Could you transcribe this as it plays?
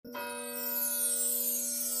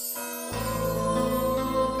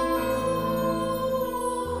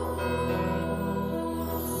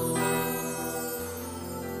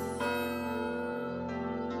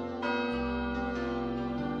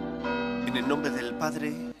el nombre del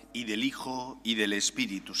Padre, y del Hijo, y del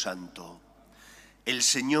Espíritu Santo. El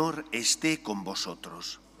Señor esté con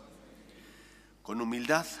vosotros. Con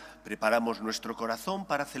humildad preparamos nuestro corazón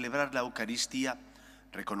para celebrar la Eucaristía,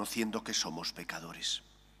 reconociendo que somos pecadores.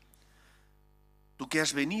 Tú que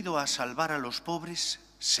has venido a salvar a los pobres,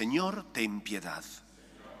 Señor, ten piedad.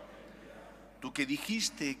 Tú que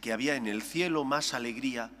dijiste que había en el cielo más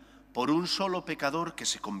alegría por un solo pecador que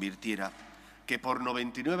se convirtiera, que por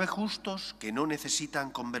 99 justos que no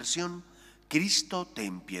necesitan conversión, Cristo,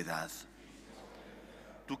 ten piedad.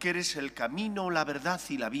 Tú que eres el camino, la verdad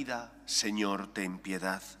y la vida, Señor, ten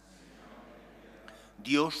piedad.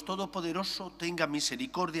 Dios Todopoderoso, tenga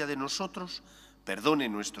misericordia de nosotros, perdone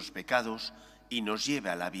nuestros pecados y nos lleve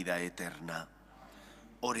a la vida eterna.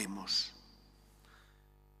 Oremos.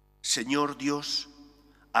 Señor Dios,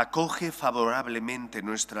 acoge favorablemente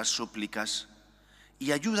nuestras súplicas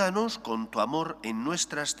y ayúdanos con tu amor en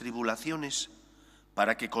nuestras tribulaciones,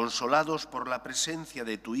 para que, consolados por la presencia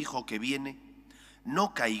de tu Hijo que viene,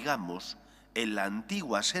 no caigamos en la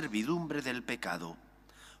antigua servidumbre del pecado.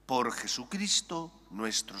 Por Jesucristo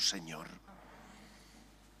nuestro Señor.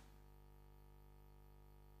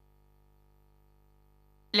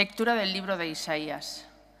 Lectura del libro de Isaías.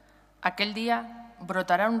 Aquel día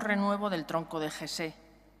brotará un renuevo del tronco de Jesé,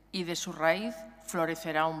 y de su raíz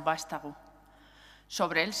florecerá un vástago.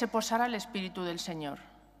 Sobre él se posará el Espíritu del Señor,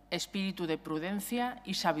 espíritu de prudencia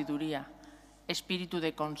y sabiduría, espíritu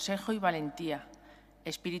de consejo y valentía,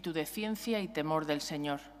 espíritu de ciencia y temor del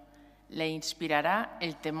Señor. Le inspirará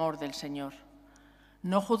el temor del Señor.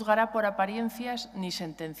 No juzgará por apariencias ni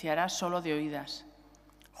sentenciará solo de oídas.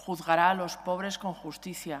 Juzgará a los pobres con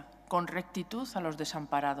justicia, con rectitud a los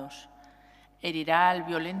desamparados. Herirá al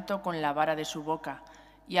violento con la vara de su boca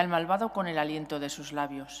y al malvado con el aliento de sus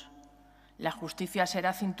labios. La justicia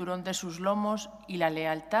será cinturón de sus lomos y la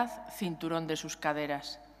lealtad cinturón de sus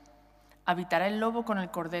caderas. Habitará el lobo con el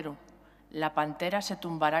cordero, la pantera se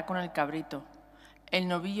tumbará con el cabrito, el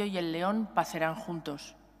novillo y el león pacerán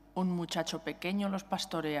juntos, un muchacho pequeño los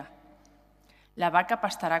pastorea. La vaca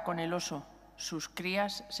pastará con el oso, sus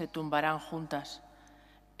crías se tumbarán juntas.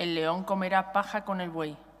 El león comerá paja con el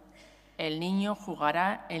buey, el niño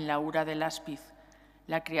jugará en la hura del áspiz.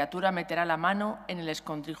 La criatura meterá la mano en el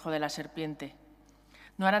escondrijo de la serpiente.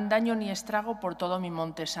 No harán daño ni estrago por todo mi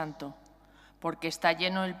monte santo, porque está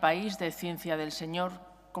lleno el país de ciencia del Señor,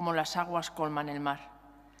 como las aguas colman el mar.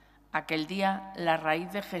 Aquel día la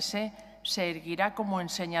raíz de Jesé se erguirá como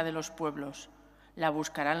enseña de los pueblos. La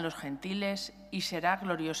buscarán los gentiles y será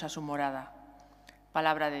gloriosa su morada.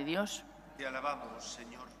 Palabra de Dios. Te alabamos,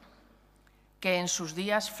 Señor. Que en sus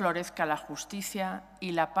días florezca la justicia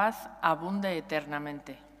y la paz abunde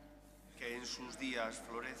eternamente. Que en sus días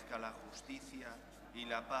florezca la justicia y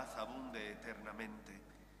la paz abunde eternamente.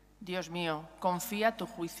 Dios mío, confía tu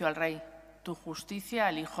juicio al Rey, tu justicia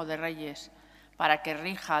al Hijo de Reyes, para que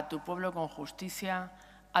rija a tu pueblo con justicia,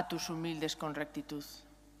 a tus humildes con rectitud.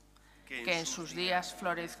 Que en sus días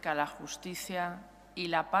florezca la justicia y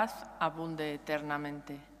la paz abunde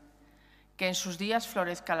eternamente. Que en sus días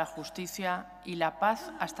florezca la justicia y la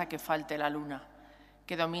paz hasta que falte la luna,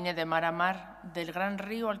 que domine de mar a mar, del gran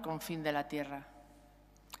río al confín de la tierra.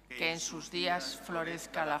 Que en sus días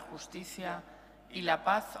florezca la justicia y la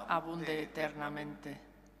paz abunde eternamente.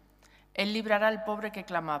 Él librará al pobre que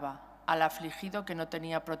clamaba, al afligido que no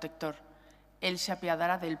tenía protector. Él se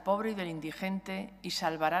apiadará del pobre y del indigente y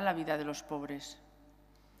salvará la vida de los pobres.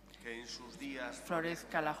 Que en sus días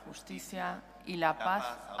florezca la justicia y la paz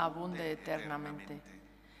abunde eternamente.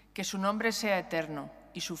 Que su nombre sea eterno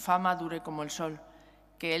y su fama dure como el sol.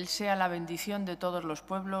 Que Él sea la bendición de todos los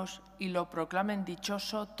pueblos y lo proclamen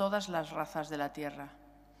dichoso todas las razas de la tierra.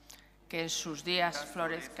 Que en sus días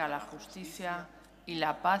florezca la justicia y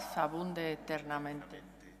la paz abunde eternamente.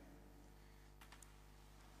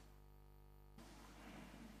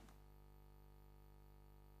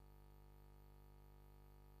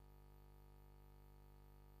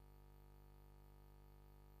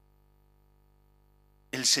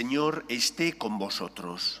 El Señor esté con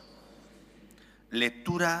vosotros.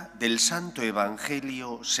 Lectura del Santo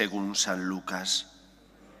Evangelio según San Lucas.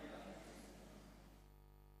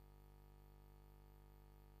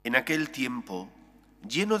 En aquel tiempo,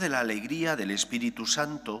 lleno de la alegría del Espíritu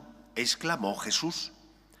Santo, exclamó Jesús: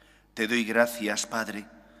 Te doy gracias, Padre,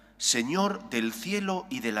 Señor del cielo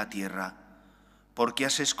y de la tierra, porque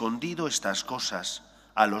has escondido estas cosas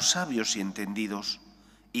a los sabios y entendidos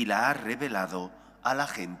y la has revelado a la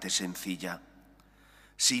gente sencilla.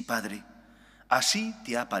 Sí, Padre, así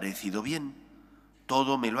te ha parecido bien.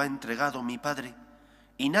 Todo me lo ha entregado mi Padre,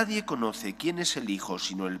 y nadie conoce quién es el Hijo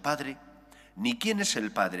sino el Padre, ni quién es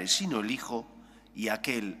el Padre sino el Hijo, y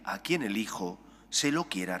aquel a quien el Hijo se lo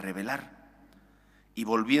quiera revelar. Y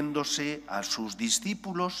volviéndose a sus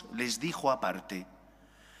discípulos les dijo aparte: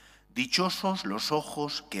 Dichosos los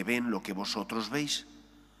ojos que ven lo que vosotros veis,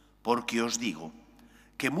 porque os digo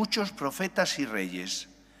que muchos profetas y reyes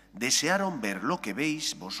desearon ver lo que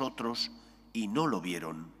veis vosotros y no lo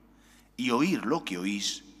vieron, y oír lo que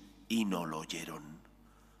oís y no lo oyeron.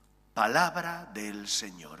 Palabra del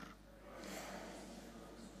Señor.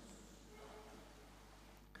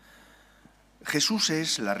 Jesús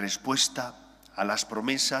es la respuesta a las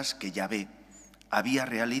promesas que Yahvé había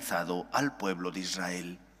realizado al pueblo de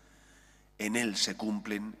Israel. En él se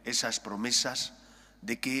cumplen esas promesas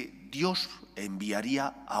de que Dios enviaría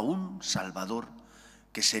a un Salvador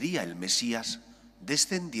que sería el Mesías,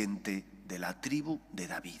 descendiente de la tribu de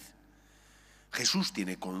David. Jesús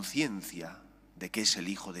tiene conciencia de que es el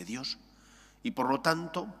Hijo de Dios y por lo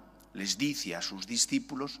tanto les dice a sus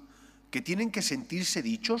discípulos que tienen que sentirse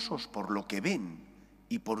dichosos por lo que ven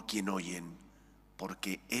y por quien oyen,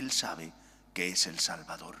 porque Él sabe que es el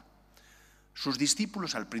Salvador. Sus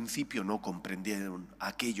discípulos al principio no comprendieron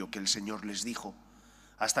aquello que el Señor les dijo,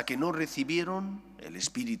 hasta que no recibieron el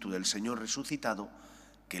Espíritu del Señor resucitado,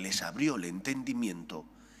 que les abrió el entendimiento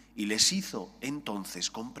y les hizo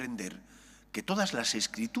entonces comprender que todas las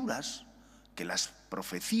Escrituras, que las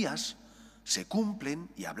profecías se cumplen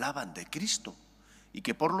y hablaban de Cristo, y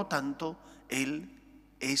que por lo tanto Él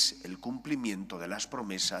es el cumplimiento de las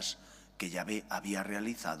promesas que Yahvé había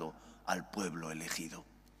realizado al pueblo elegido.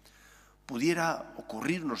 Pudiera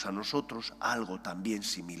ocurrirnos a nosotros algo también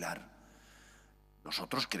similar.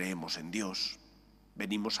 Nosotros creemos en Dios,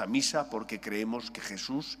 venimos a misa porque creemos que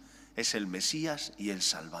Jesús es el Mesías y el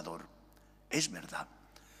Salvador. Es verdad,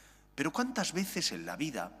 pero ¿cuántas veces en la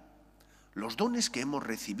vida los dones que hemos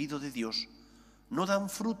recibido de Dios no dan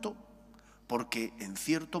fruto porque en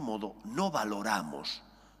cierto modo no valoramos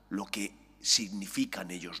lo que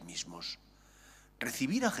significan ellos mismos?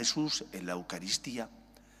 Recibir a Jesús en la Eucaristía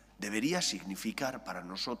debería significar para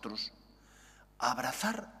nosotros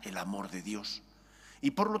abrazar el amor de Dios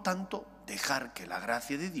y por lo tanto dejar que la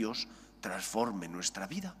gracia de Dios transforme nuestra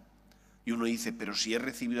vida. Y uno dice, pero si he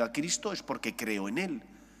recibido a Cristo es porque creo en Él.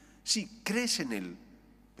 Sí, crees en Él,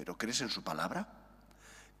 pero ¿crees en su palabra?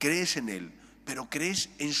 Crees en Él, pero crees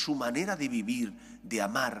en su manera de vivir, de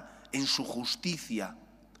amar, en su justicia.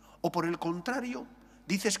 O por el contrario,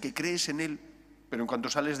 dices que crees en Él, pero en cuanto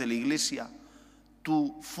sales de la iglesia,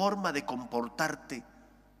 tu forma de comportarte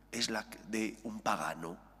es la de un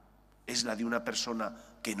pagano, es la de una persona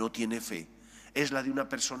que no tiene fe, es la de una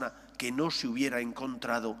persona que no se hubiera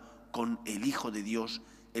encontrado con el Hijo de Dios,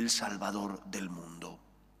 el Salvador del mundo.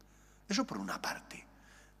 Eso por una parte.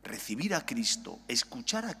 Recibir a Cristo,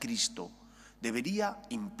 escuchar a Cristo, debería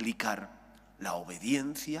implicar la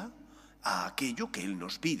obediencia a aquello que Él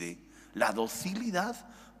nos pide, la docilidad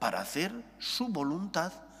para hacer su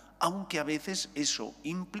voluntad, aunque a veces eso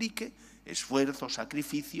implique esfuerzo,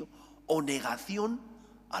 sacrificio o negación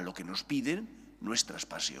a lo que nos piden nuestras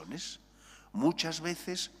pasiones. Muchas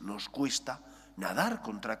veces nos cuesta nadar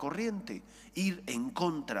contracorriente, ir en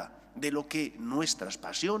contra de lo que nuestras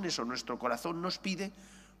pasiones o nuestro corazón nos pide,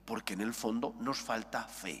 porque en el fondo nos falta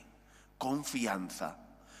fe, confianza,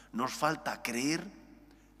 nos falta creer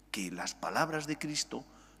que las palabras de Cristo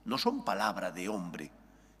no son palabra de hombre,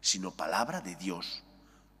 sino palabra de Dios,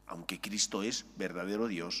 aunque Cristo es verdadero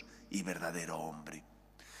Dios y verdadero hombre.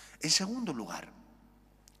 En segundo lugar,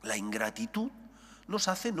 la ingratitud nos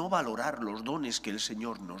hace no valorar los dones que el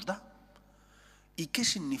Señor nos da. ¿Y qué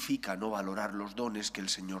significa no valorar los dones que el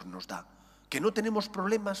Señor nos da? ¿Que no tenemos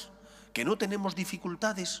problemas? ¿Que no tenemos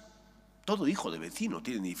dificultades? Todo hijo de vecino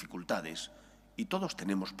tiene dificultades y todos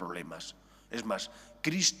tenemos problemas. Es más,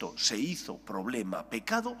 Cristo se hizo problema,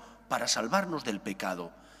 pecado, para salvarnos del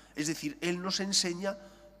pecado. Es decir, Él nos enseña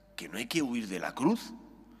que no hay que huir de la cruz.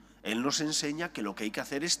 Él nos enseña que lo que hay que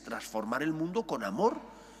hacer es transformar el mundo con amor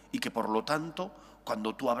y que por lo tanto,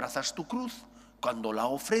 cuando tú abrazas tu cruz, cuando la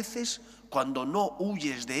ofreces, cuando no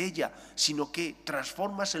huyes de ella, sino que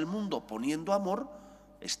transformas el mundo poniendo amor,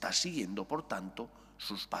 estás siguiendo, por tanto,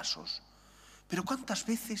 sus pasos. Pero ¿cuántas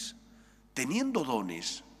veces, teniendo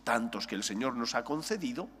dones, tantos que el Señor nos ha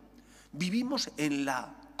concedido, vivimos en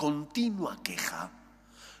la continua queja?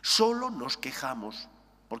 Solo nos quejamos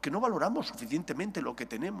porque no valoramos suficientemente lo que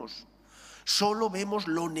tenemos. Solo vemos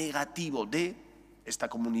lo negativo de esta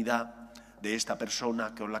comunidad, de esta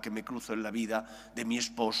persona con la que me cruzo en la vida, de mi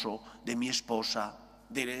esposo, de mi esposa,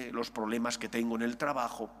 de los problemas que tengo en el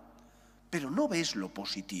trabajo. Pero no ves lo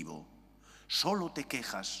positivo. Solo te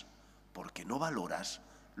quejas porque no valoras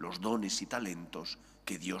los dones y talentos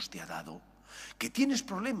que Dios te ha dado. ¿Que tienes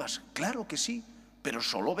problemas? Claro que sí, pero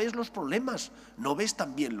solo ves los problemas, no ves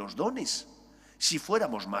también los dones. Si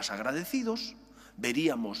fuéramos más agradecidos,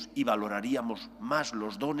 veríamos y valoraríamos más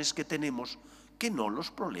los dones que tenemos que no los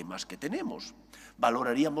problemas que tenemos.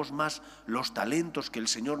 Valoraríamos más los talentos que el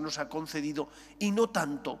Señor nos ha concedido y no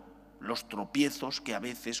tanto los tropiezos que a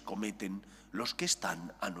veces cometen los que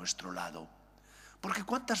están a nuestro lado. Porque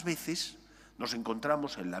 ¿cuántas veces nos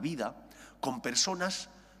encontramos en la vida con personas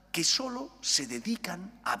que solo se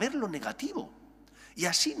dedican a ver lo negativo? Y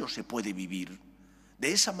así no se puede vivir.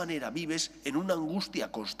 De esa manera vives en una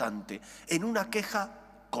angustia constante, en una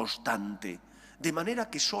queja constante, de manera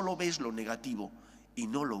que solo ves lo negativo y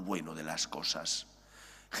no lo bueno de las cosas.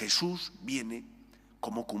 Jesús viene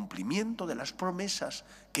como cumplimiento de las promesas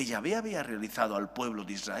que Yahvé había realizado al pueblo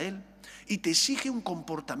de Israel y te exige un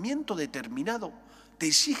comportamiento determinado, te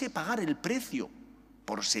exige pagar el precio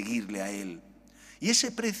por seguirle a Él. Y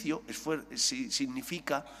ese precio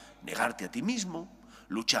significa negarte a ti mismo,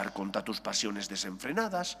 luchar contra tus pasiones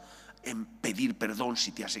desenfrenadas, pedir perdón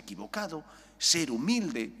si te has equivocado, ser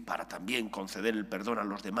humilde para también conceder el perdón a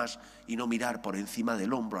los demás y no mirar por encima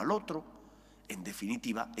del hombro al otro. En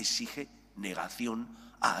definitiva, exige negación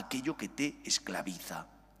a aquello que te esclaviza.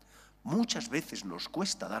 Muchas veces nos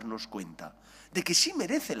cuesta darnos cuenta de que sí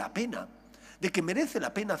merece la pena, de que merece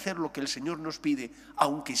la pena hacer lo que el Señor nos pide,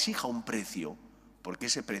 aunque exija un precio, porque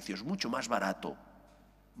ese precio es mucho más barato,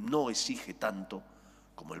 no exige tanto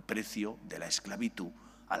como el precio de la esclavitud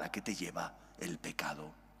a la que te lleva el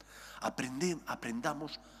pecado.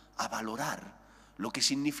 Aprendamos a valorar lo que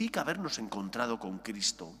significa habernos encontrado con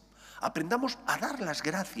Cristo. Aprendamos a dar las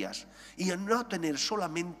gracias y a no tener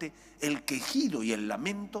solamente el quejido y el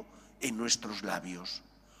lamento en nuestros labios.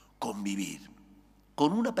 Convivir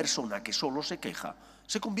con una persona que solo se queja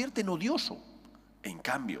se convierte en odioso. En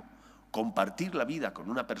cambio, compartir la vida con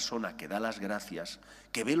una persona que da las gracias,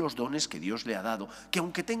 que ve los dones que Dios le ha dado, que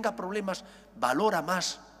aunque tenga problemas, valora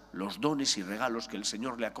más los dones y regalos que el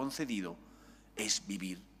Señor le ha concedido, es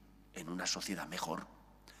vivir en una sociedad mejor.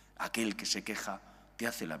 Aquel que se queja te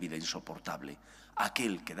hace la vida insoportable.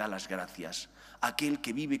 Aquel que da las gracias, aquel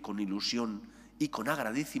que vive con ilusión y con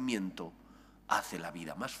agradecimiento, hace la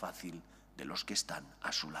vida más fácil de los que están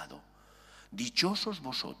a su lado. Dichosos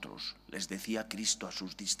vosotros, les decía Cristo a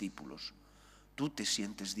sus discípulos. ¿Tú te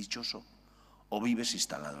sientes dichoso o vives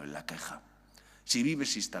instalado en la queja? Si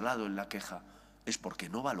vives instalado en la queja es porque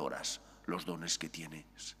no valoras los dones que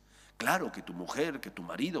tienes. Claro que tu mujer, que tu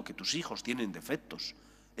marido, que tus hijos tienen defectos.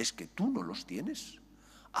 Es que tú no los tienes.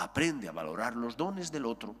 Aprende a valorar los dones del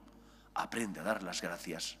otro, aprende a dar las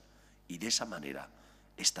gracias y de esa manera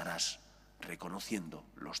estarás reconociendo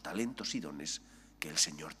los talentos y dones que el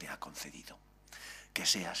Señor te ha concedido. Que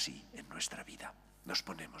sea así en nuestra vida. Nos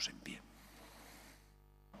ponemos en pie.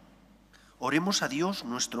 Oremos a Dios,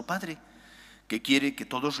 nuestro Padre, que quiere que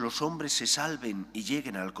todos los hombres se salven y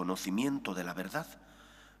lleguen al conocimiento de la verdad.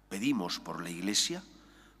 Pedimos por la Iglesia,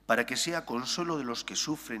 para que sea consuelo de los que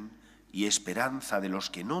sufren y esperanza de los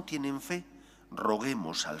que no tienen fe,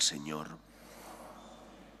 roguemos al Señor.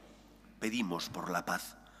 Pedimos por la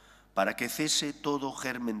paz, para que cese todo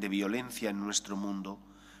germen de violencia en nuestro mundo.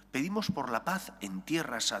 Pedimos por la paz en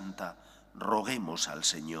Tierra Santa, roguemos al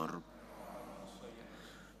Señor.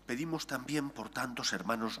 Pedimos también por tantos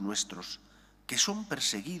hermanos nuestros que son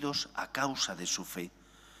perseguidos a causa de su fe,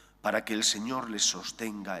 para que el Señor les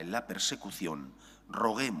sostenga en la persecución,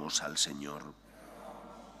 roguemos al Señor.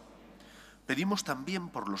 Pedimos también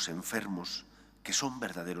por los enfermos, que son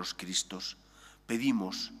verdaderos Cristos.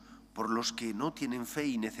 Pedimos por los que no tienen fe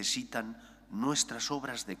y necesitan nuestras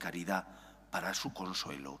obras de caridad para su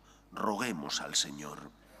consuelo. Roguemos al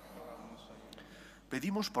Señor.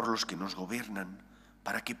 Pedimos por los que nos gobiernan,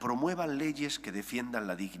 para que promuevan leyes que defiendan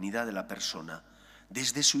la dignidad de la persona,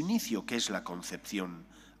 desde su inicio, que es la concepción,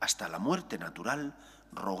 hasta la muerte natural.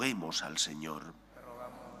 Roguemos al Señor.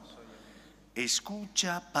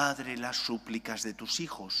 Escucha, Padre, las súplicas de tus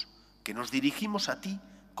hijos, que nos dirigimos a ti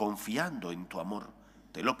confiando en tu amor.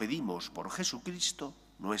 Te lo pedimos por Jesucristo,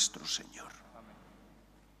 nuestro Señor.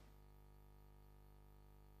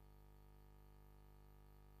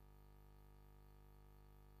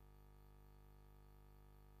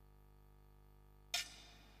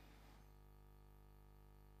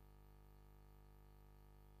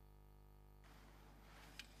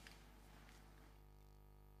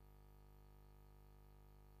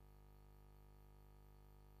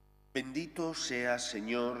 Bendito seas,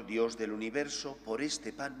 Señor, Dios del universo, por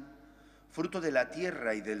este pan, fruto de la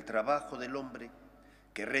tierra y del trabajo del hombre,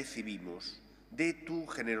 que recibimos de tu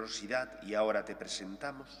generosidad y ahora te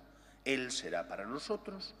presentamos. Él será para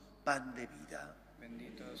nosotros pan de vida.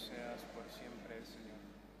 Bendito seas por siempre, Señor.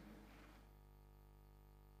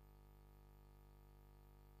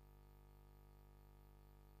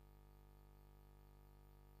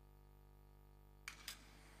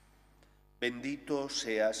 Bendito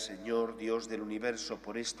seas, Señor, Dios del universo,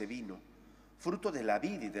 por este vino, fruto de la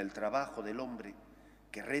vid y del trabajo del hombre,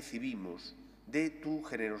 que recibimos de tu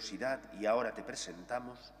generosidad y ahora te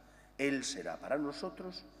presentamos. Él será para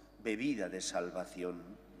nosotros bebida de salvación.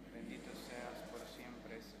 Bendito seas por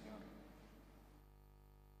siempre, Señor.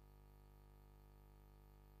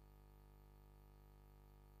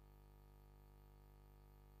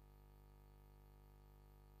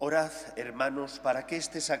 Orad, hermanos, para que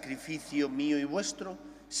este sacrificio mío y vuestro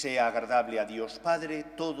sea agradable a Dios Padre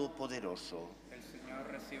Todopoderoso. El Señor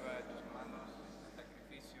reciba de tus manos este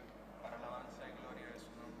sacrificio para alabanza y gloria de su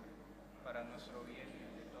nombre, para nuestro bien y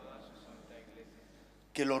el de toda su santa Iglesia.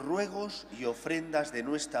 Que los ruegos y ofrendas de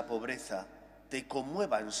nuestra pobreza te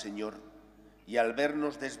conmuevan, Señor, y al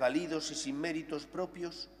vernos desvalidos y sin méritos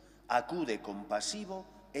propios, acude compasivo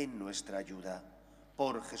en nuestra ayuda.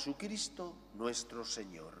 Por Jesucristo nuestro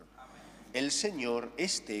Señor. Amén. El Señor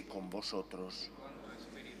esté con vosotros. Con tu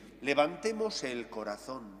espíritu. Levantemos el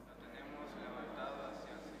corazón. Lo tenemos levantado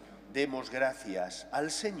hacia el Señor. Demos gracias al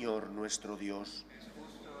Señor nuestro Dios. Es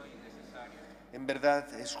justo y necesario. En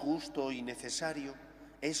verdad es justo y necesario,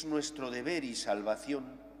 es nuestro deber y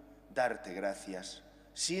salvación darte gracias,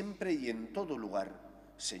 siempre y en todo lugar,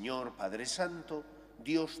 Señor Padre Santo,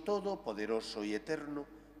 Dios Todopoderoso y Eterno,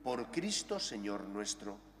 por Cristo Señor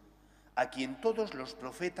nuestro, a quien todos los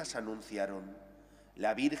profetas anunciaron.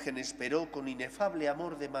 La Virgen esperó con inefable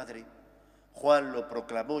amor de madre. Juan lo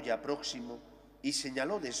proclamó ya próximo y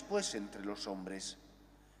señaló después entre los hombres.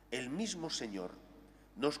 El mismo Señor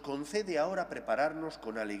nos concede ahora prepararnos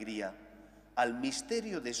con alegría al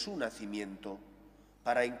misterio de su nacimiento,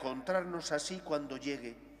 para encontrarnos así cuando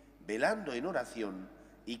llegue, velando en oración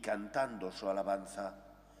y cantando su alabanza.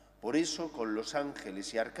 Por eso, con los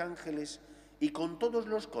ángeles y arcángeles y con todos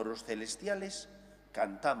los coros celestiales,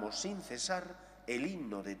 cantamos sin cesar el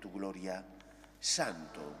himno de tu gloria.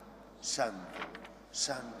 Santo, santo,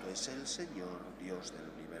 santo es el Señor, Dios del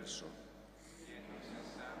universo.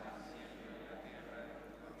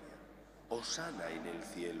 Hosana en el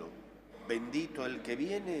cielo. Bendito el que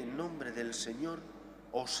viene en nombre del Señor.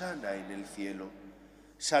 Hosana en el cielo.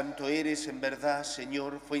 Santo eres en verdad,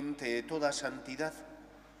 Señor, fuente de toda santidad.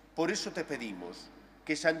 Por eso te pedimos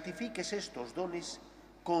que santifiques estos dones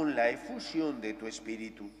con la efusión de tu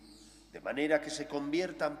Espíritu, de manera que se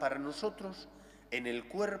conviertan para nosotros en el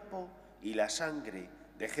cuerpo y la sangre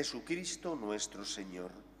de Jesucristo nuestro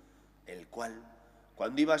Señor, el cual,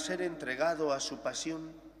 cuando iba a ser entregado a su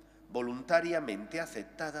pasión, voluntariamente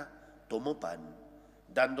aceptada, tomó pan,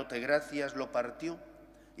 dándote gracias lo partió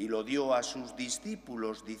y lo dio a sus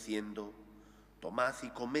discípulos diciendo: tomad y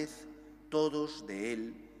comed todos de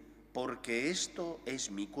él, porque esto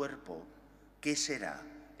es mi cuerpo, que será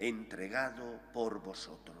entregado por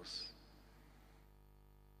vosotros.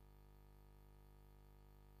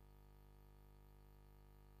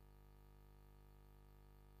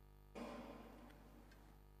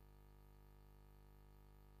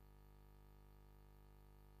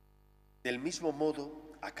 Del mismo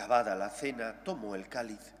modo, acabada la cena, tomó el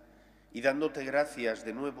cáliz y dándote gracias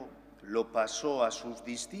de nuevo, lo pasó a sus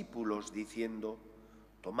discípulos diciendo: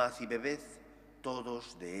 tomad y bebed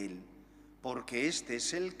todos de él, porque este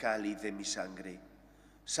es el cáliz de mi sangre,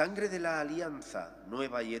 sangre de la alianza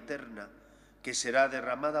nueva y eterna, que será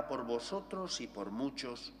derramada por vosotros y por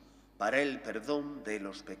muchos para el perdón de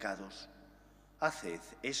los pecados. Haced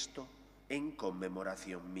esto en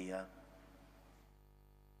conmemoración mía.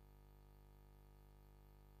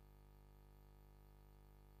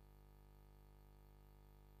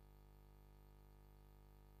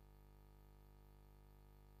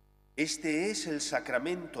 Este es el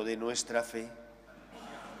sacramento de nuestra fe.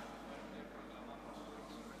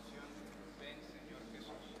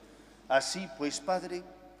 Así pues, Padre,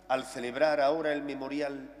 al celebrar ahora el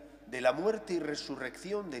memorial de la muerte y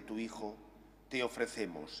resurrección de tu Hijo, te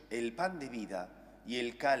ofrecemos el pan de vida y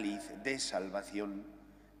el cáliz de salvación,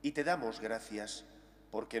 y te damos gracias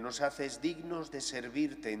porque nos haces dignos de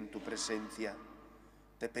servirte en tu presencia.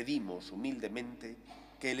 Te pedimos humildemente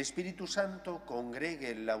que el Espíritu Santo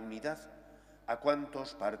congregue en la unidad a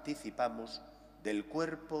cuantos participamos del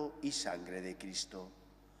cuerpo y sangre de Cristo.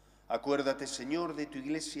 Acuérdate, Señor, de tu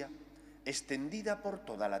Iglesia, extendida por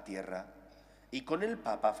toda la tierra, y con el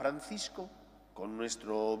Papa Francisco, con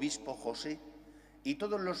nuestro obispo José, y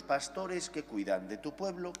todos los pastores que cuidan de tu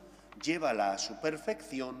pueblo, llévala a su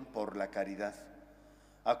perfección por la caridad.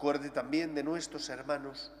 Acuerde también de nuestros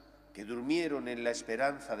hermanos que durmieron en la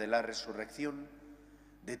esperanza de la resurrección,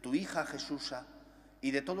 de tu hija Jesusa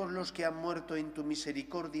y de todos los que han muerto en tu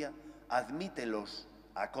misericordia, admítelos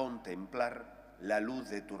a contemplar la luz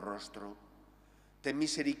de tu rostro. Ten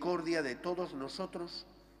misericordia de todos nosotros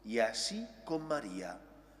y así con María,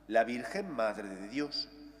 la Virgen Madre de Dios,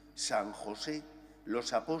 San José,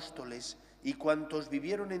 los apóstoles y cuantos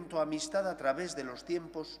vivieron en tu amistad a través de los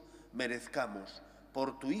tiempos, merezcamos,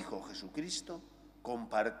 por tu Hijo Jesucristo,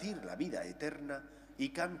 compartir la vida eterna y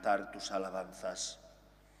cantar tus alabanzas.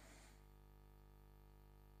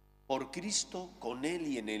 Por Cristo, con Él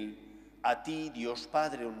y en Él, a ti, Dios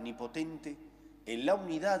Padre Omnipotente, en la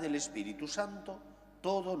unidad del Espíritu Santo,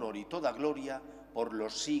 todo honor y toda gloria por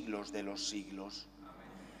los siglos de los siglos.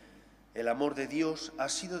 El amor de Dios ha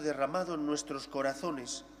sido derramado en nuestros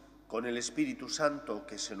corazones con el Espíritu Santo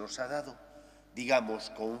que se nos ha dado. Digamos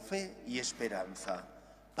con fe y esperanza: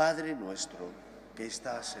 Padre nuestro que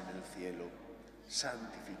estás en el cielo,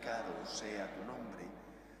 santificado sea tu nombre.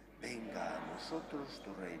 Venga a nosotros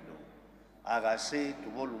tu reino. Hágase tu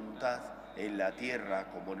voluntad en la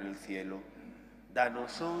tierra como en el cielo.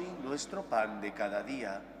 Danos hoy nuestro pan de cada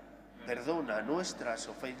día. Perdona nuestras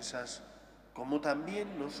ofensas, como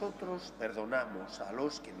también nosotros perdonamos a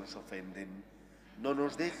los que nos ofenden. No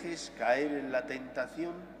nos dejes caer en la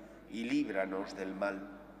tentación y líbranos del mal.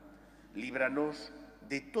 Líbranos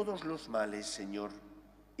de todos los males, Señor,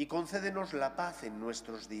 y concédenos la paz en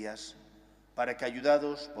nuestros días, para que,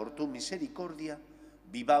 ayudados por tu misericordia,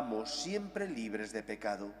 vivamos siempre libres de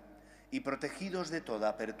pecado y protegidos de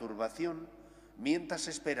toda perturbación, mientras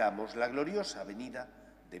esperamos la gloriosa venida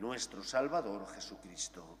de nuestro Salvador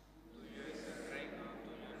Jesucristo. Tuyo es el reino,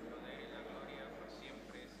 tuyo el poder y la gloria por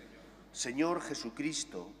siempre, Señor. Señor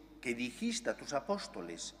Jesucristo, que dijiste a tus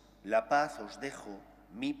apóstoles: la paz os dejo,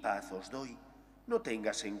 mi paz os doy, no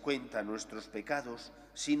tengas en cuenta nuestros pecados,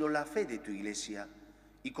 sino la fe de tu Iglesia,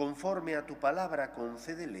 y conforme a tu palabra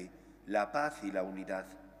concédele la paz y la unidad.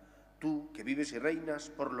 Tú, que vives y reinas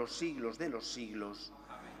por los siglos de los siglos,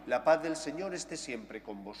 la paz del Señor esté siempre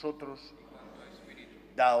con vosotros.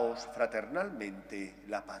 Daos fraternalmente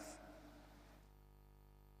la paz.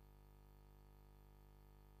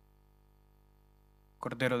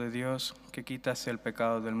 Cordero de Dios, que quitas el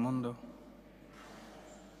pecado del mundo,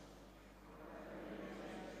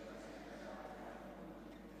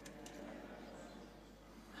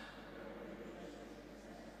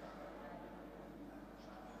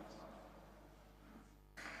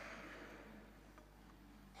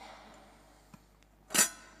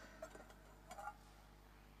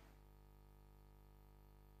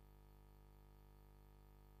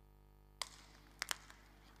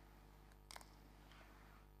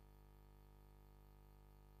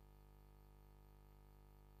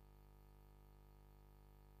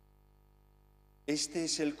 Este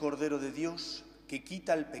es el Cordero de Dios que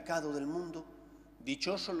quita el pecado del mundo.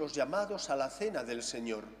 Dichosos los llamados a la cena del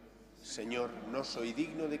Señor. Señor, no soy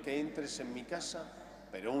digno de que entres en mi casa,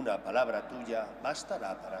 pero una palabra tuya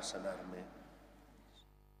bastará para sanarme.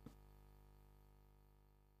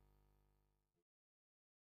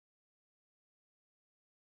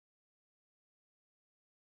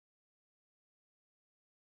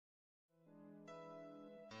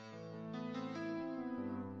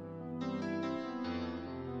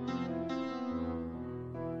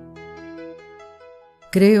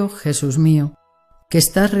 Creo, Jesús mío, que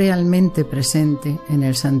estás realmente presente en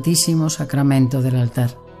el Santísimo Sacramento del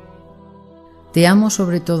altar. Te amo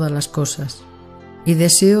sobre todas las cosas y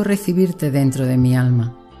deseo recibirte dentro de mi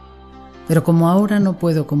alma, pero como ahora no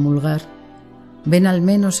puedo comulgar, ven al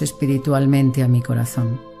menos espiritualmente a mi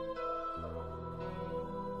corazón.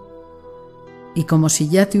 Y como si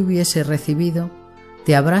ya te hubiese recibido,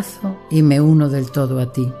 te abrazo y me uno del todo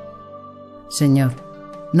a ti. Señor,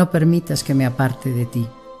 no permitas que me aparte de ti.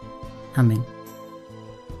 Amén.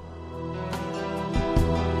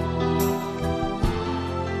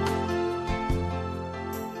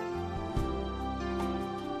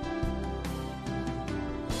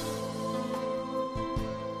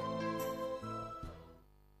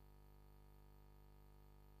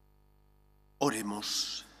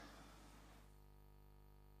 Oremos.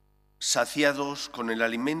 Saciados con el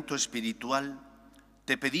alimento espiritual,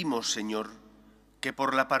 te pedimos, Señor, que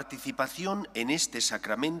por la participación en este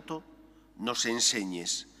sacramento nos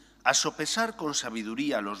enseñes a sopesar con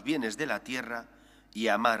sabiduría los bienes de la tierra y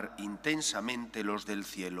a amar intensamente los del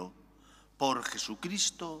cielo. Por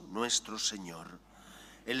Jesucristo nuestro Señor.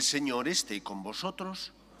 El Señor esté con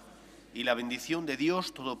vosotros y la bendición de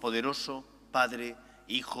Dios Todopoderoso, Padre,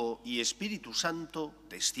 Hijo y Espíritu Santo,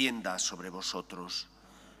 descienda sobre vosotros.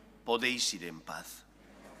 Podéis ir en paz.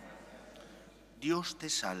 Dios te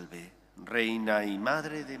salve, Reina y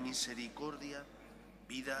Madre de misericordia,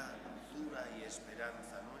 vida, dulzura y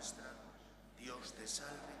esperanza nuestra. Dios te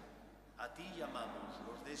salve. A ti llamamos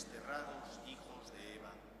los desterrados hijos de Eva.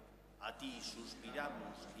 A ti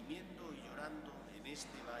suspiramos, gimiendo y llorando en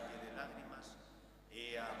este valle de lágrimas.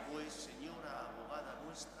 Ea pues, Señora, abogada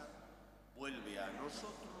nuestra, vuelve a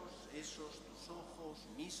nosotros esos tus ojos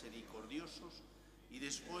misericordiosos y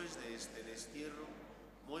después de este destierro,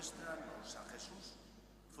 muéstranos a Jesús,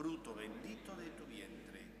 fruto bendito de tu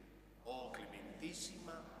vientre. Oh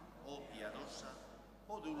clementísima, oh piadosa,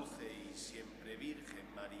 oh dulce y siempre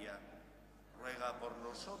Virgen María, ruega por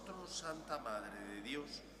nosotros, Santa Madre de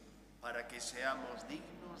Dios, para que seamos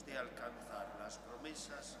dignos de alcanzar las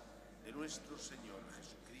promesas de nuestro Señor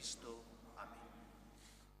Jesucristo.